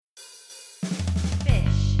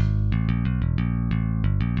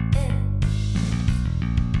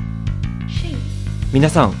皆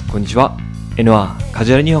さんこんにちは。 N1 カ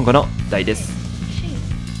ジュアル日本語の大です。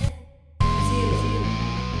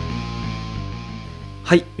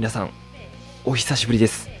はい、皆さんお久しぶりで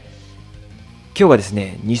す。今日はです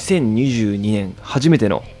ね、2022年初めて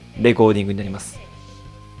のレコーディングになります。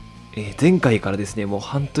前回からですね、もう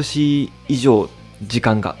半年以上時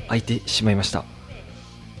間が空いてしまいました。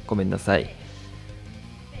ごめんなさい。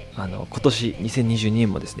今年2022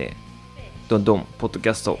年もですね、どんどんポッドキ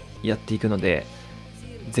ャストやっていくので、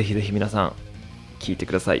ぜひぜひ皆さん聞いて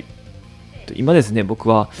ください。今ですね、僕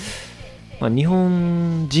は、日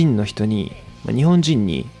本人に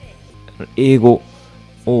英語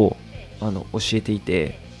を教えてい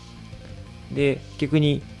て、で逆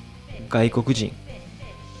に外国人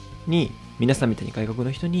に、皆さんみたいに外国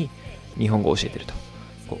の人に日本語を教えてると、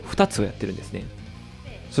2つをやってるんですね。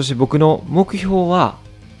そして僕の目標は、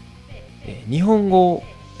日本語を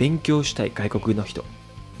勉強したい外国の人、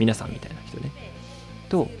皆さんみたいな人ね、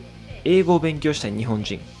と英語を勉強したい日本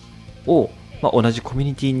人を、同じコミュ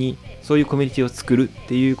ニティに、そういうコミュニティを作るっ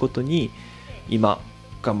ていうことに今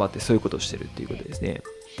頑張って、そういうことをしてるっていうことですね。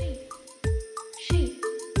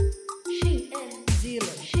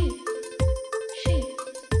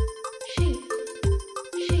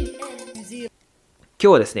今日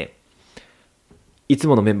はですね、いつ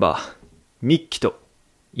ものメンバーミッキーと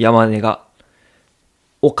ヤマネが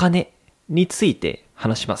お金について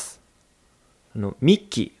話します。ミッ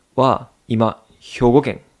キーは今兵庫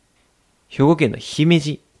県の姫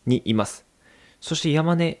路にいます。そしてヤ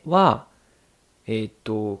マネは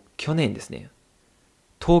去年ですね、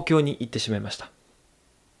東京に行ってしまいました。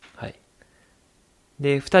はい。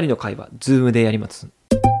で、2人の会話、ズームでやります。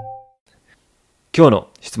今日の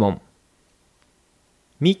質問。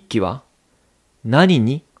ミッキーは何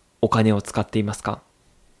にお金を使っていますか？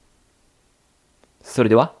それ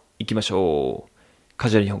では行きましょう。カ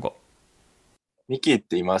ジュアル日本語。ミキっ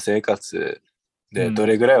て今生活でど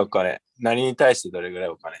れぐらいお金、何に対してどれぐらい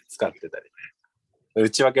お金使ってたり、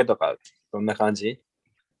内訳とかどんな感じ？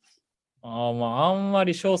あんま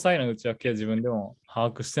り詳細な内訳は自分でも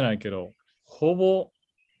把握してないけど、ほぼ、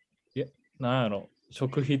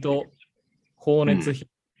食費と光熱費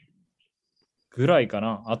ぐらいか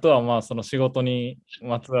な。あとはその仕事に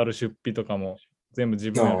まつわる出費とかも全部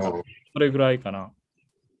自分やから、それぐらいかな。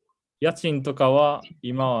家賃とかは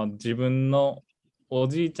今は自分のお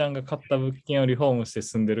じいちゃんが買った物件をリフォームして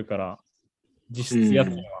住んでるから、実質家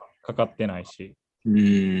賃はかかってないし。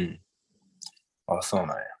あ、そうなん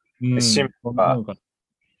や。趣味とか趣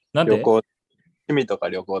味とか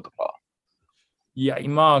旅行とか。いや、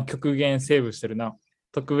今は極限セーブしてるな。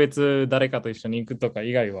特別誰かと一緒に行くとか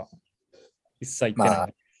以外は一切行ってな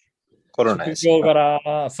い。コロナやし。職業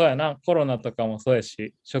柄、そうやな、コロナとかもそうや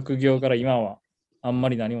し、職業柄今はあんま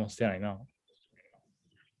り何もしてないな。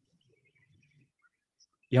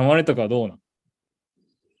山根とかどうなん？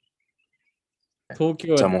東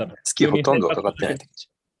京やったら月ほとんどかかってないって感じ。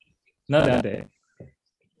なんで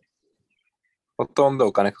ほとんど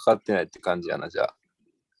お金かかってないって感じやな、じゃあ。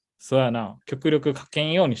そうやな、極力かけ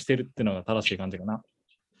んようにしてるってのが正しい感じかな。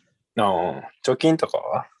貯金とか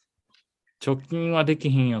は？貯金はでき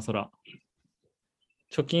ひんよ、そら。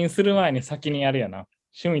貯金する前に先にやるやな。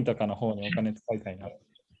趣味とかの方にお金使いたいな。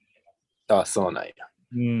あ、そうなんや。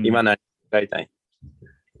今何やりたい？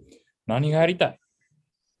何がやりたい？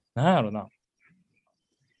なんやろな。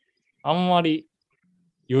あんまり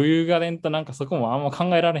余裕がねんとそこもあんま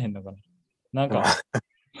考えられへんのかな。で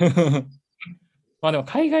も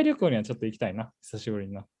海外旅行にはちょっと行きたいな。久しぶり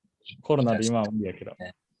にな。コロナで今は無理やけど。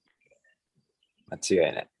間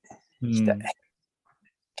違いない。行きたい。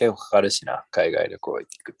結構かかるしな、海外旅行行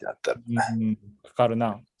くってなったら。かかる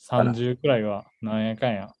な。30くらいはなんやか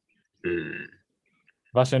んや。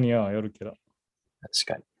場所にはよるけど。確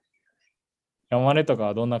かに。山根とか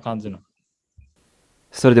はどんな感じなの？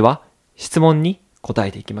それでは質問に答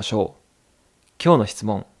えていきましょう。今日の質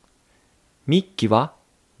問。ミッキーは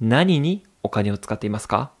何にお金を使っています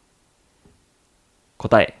か？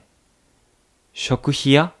答え。食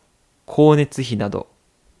費や光熱費など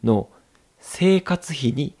の生活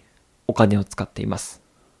費にお金を使っています。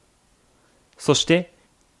そして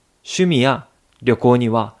趣味や旅行に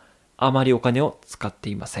はあまりお金を使って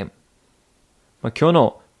いません。今日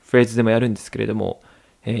のフレーズでもやるんですけれども、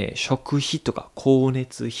食費とか光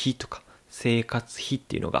熱費とか生活費っ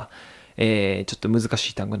ていうのが、ちょっと難し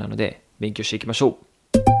い単語なので勉強していきましょう。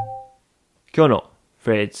今日の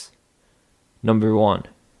フレーズ No.1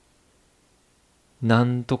 な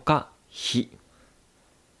んとか費。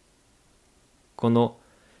この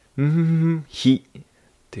費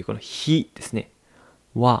というこの費ですね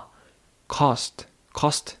は cost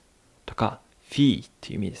とか fee っ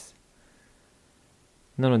ていう意味です。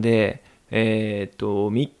なので、ミ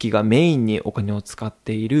ッキーがメインにお金を使っ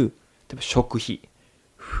ている、例えば食費、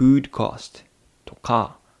food cost と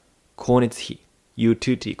か、光熱費、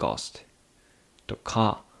utility cost と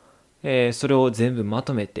か、それを全部ま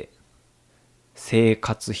とめて、生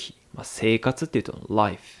活費、生活って言うと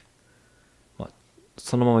life、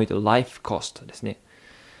そのまま言うと life cost ですね。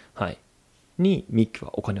はい。にミッキー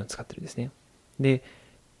はお金を使ってるんですね。で、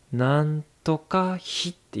なんとか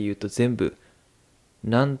費っていうと全部、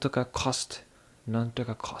なんとか cost、なんと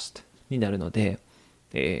か cost になるので、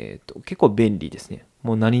結構便利ですね。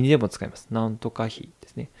もう何にでも使えます。なんとか費で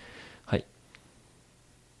すね。はい。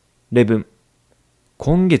例文。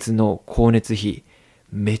今月の光熱費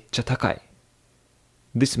めっちゃ高い。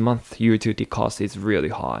This month utility cost is really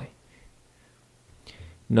high.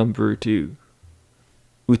 Number two.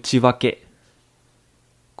 内訳。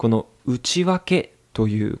この内訳と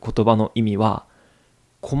いう言葉の意味は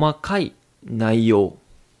細かい内容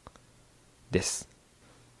です。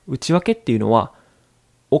内訳っていうのは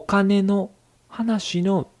お金の話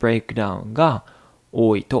のブレイクダウンが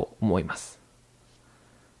多いと思います。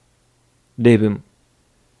例文。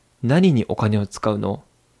何にお金を使うの？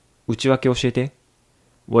内訳教えて。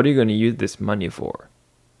What are you gonna use this money for?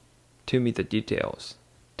 Tell me the details.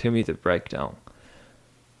 Tell me the breakdown.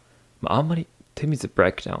 あんまり Tell me the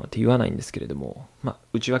breakdown って言わないんですけれども、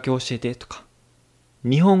内訳教えてとか、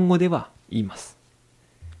日本語では言います。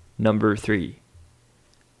Number 3.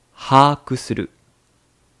 把握する。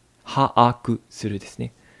把握するです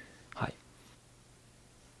ね。はい。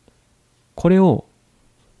これを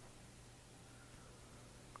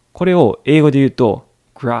英語で言うと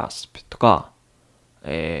grasp とか、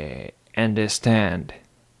understand っ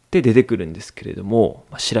て出てくるんですけれども、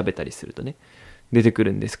調べたりするとね、出てく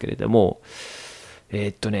るんですけれども、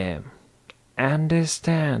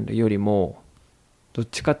understand よりも、どっ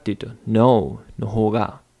ちかっていうと know の方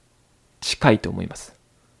が近いと思います。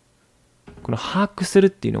この把握するっ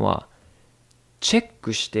ていうのは、チェッ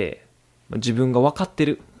クして、自分が分かって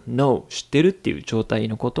る、know 知ってるっていう状態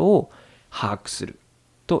のことを把握する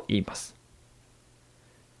と言います。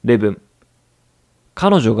例文。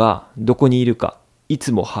彼女がどこにいるかい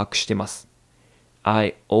つも把握してます。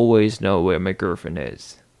I always know where my girlfriend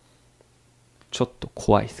is. ちょっと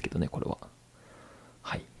怖いですけどね、これは。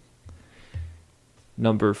はい。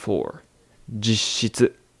Number 4. 実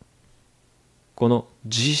質。この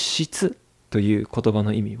実質という言葉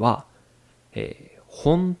の意味は、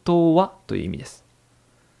本当はという意味です。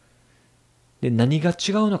で、何が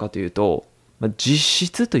違うのかというと、実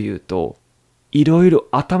質というと、いろいろ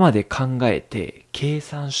頭で考えて、計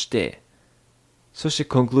算して、そして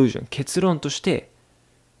conclusion、結論として、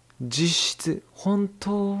実質、本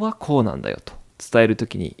当はこうなんだよと伝えると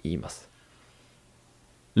きに言います。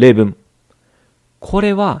例文。こ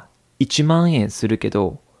れは1万円するけ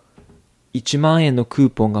ど、1万円のクー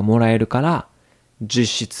ポンがもらえるから、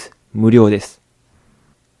実質無料です。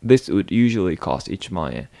This would usually cost 1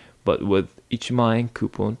万円、but with 1万円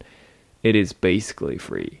coupon, it is basically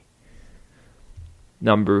free.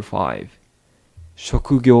 Number 5.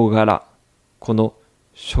 職業柄。この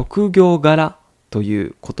職業柄とい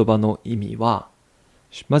う言葉の意味は、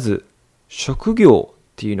まず職業っ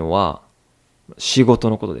ていうのは仕事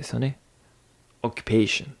のことですよね。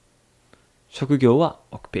occupation。職業は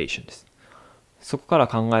occupation です。そこから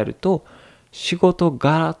考えると、仕事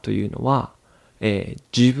柄というのは、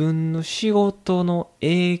自分の仕事の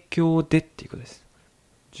影響でっていうことです。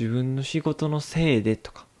自分の仕事のせいで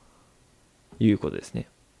とかいうことですね。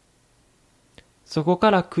そこ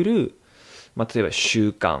から来る、例えば習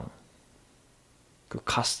慣、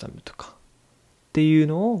カスタムとかっていう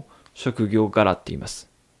のを職業柄って言います。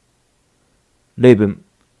例文。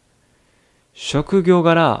職業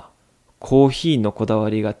柄、コーヒーのこだわ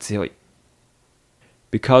りが強い。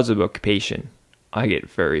Because of occupation, I get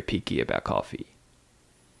very picky about coffee.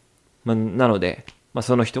 なので、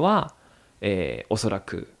その人は、おそら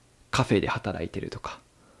くカフェで働いてるとか、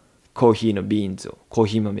コーヒーのビーンズを、コー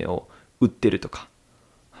ヒー豆を売ってるとか。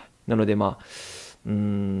なので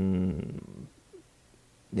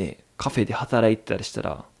カフェで働いてたりした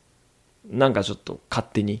ら、なんかちょっと勝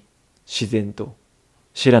手に自然と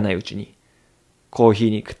知らないうちにコーヒー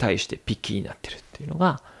に対してピッキーになってるっていうの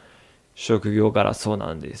が職業柄そう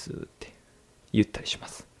なんですって言ったりしま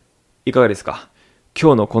す。いかがですか？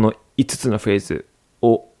今日のこの5つのフレーズ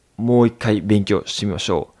をもう一回勉強してみまし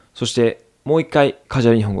ょう。そしてもう一回カジ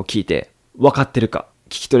ュアル日本語を聞いて分かってるか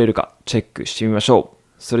聞き取れるかチェックしてみましょう。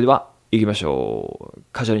それでは行きましょう。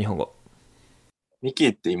カジュアル日本語。ミキ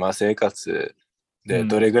って今生活で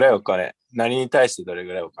どれぐらいお金、何に対してどれ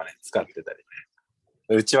ぐらいお金使ってたり、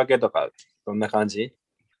内訳とかどんな感じ？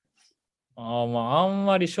あん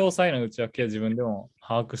まり詳細な内訳は自分でも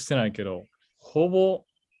把握してないけど、ほぼ、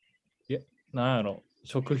なんやろ、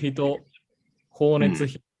食費と光熱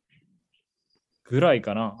費ぐらい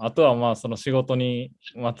かな。あとはまあその仕事に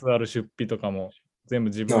まつわる出費とかも全部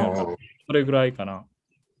自分やから、それぐらいかな。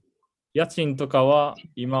家賃とかは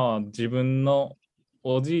今は自分の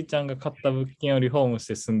おじいちゃんが買った物件をリフォームし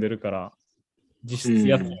て住んでるから、実質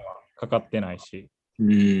家賃はかかってないし。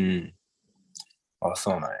あ、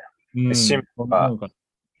そうなんや。趣味とか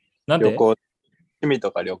旅行、趣味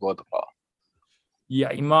とか旅行とか。い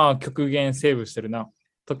や、今は極限セーブしてるな。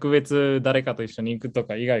特別誰かと一緒に行くと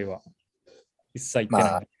か以外は一切行ってな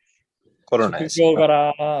い。まあ、コロナやし。職業か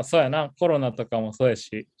ら、そうやな、コロナとかもそうや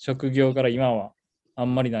し、職業から今はあ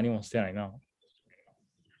んまり何もしてないな。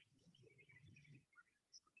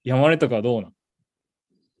山根とかどうなん？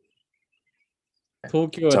東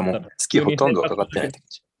京やったら。じゃあもう月ほとんどかかってないって感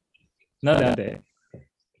じ。なんで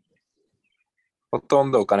ほと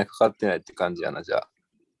んどお金かかってないって感じやな、じゃあ。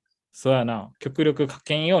そうやな。極力か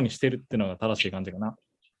けんようにしてるってのが正しい感じかな。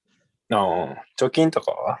貯金と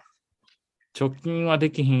かは？貯金は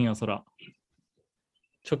できひんよ、そら。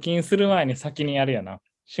貯金する前に先にやるやな。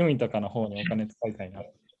趣味とかの方にお金使いたいな。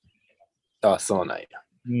あ、そうなんや。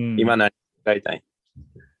今何使いたい？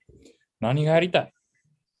何がやりたい？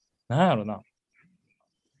なんやろな。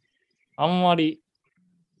あんまり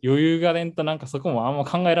余裕がねんとなんかそこもあんま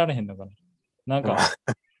考えられへんのかな。なんか、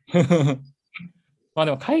まあ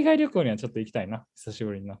でも海外旅行にはちょっと行きたいな。久し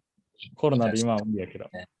ぶりにな。コロナで今は無理やけど。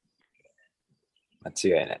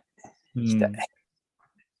間違いない。行きたい。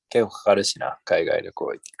結構かかるしな、海外旅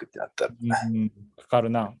行行くってなったら。かか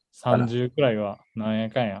るな。30くらいはなんや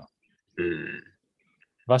かんや。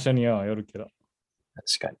場所にはよるけど。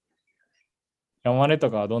確かに。山根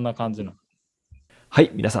とかはどんな感じなの？は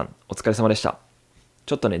い、皆さんお疲れ様でした。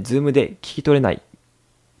ちょっとね、ズームで聞き取れない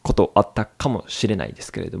ことあったかもしれないで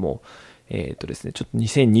すけれども、ですね、ちょっと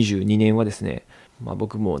2022年はですね、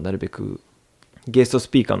僕もなるべくゲストス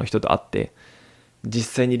ピーカーの人と会って、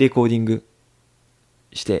実際にレコーディング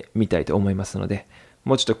してみたいと思いますので、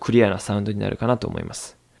もうちょっとクリアなサウンドになるかなと思いま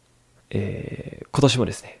す。今年も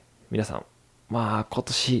ですね、皆さん、今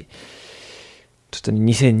年、ちょっと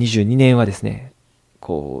2022年はですね、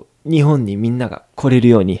日本にみんなが来れる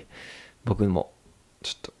ように、僕も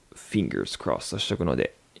ちょっと fingers crossed としとくの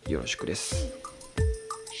で、よろしくです。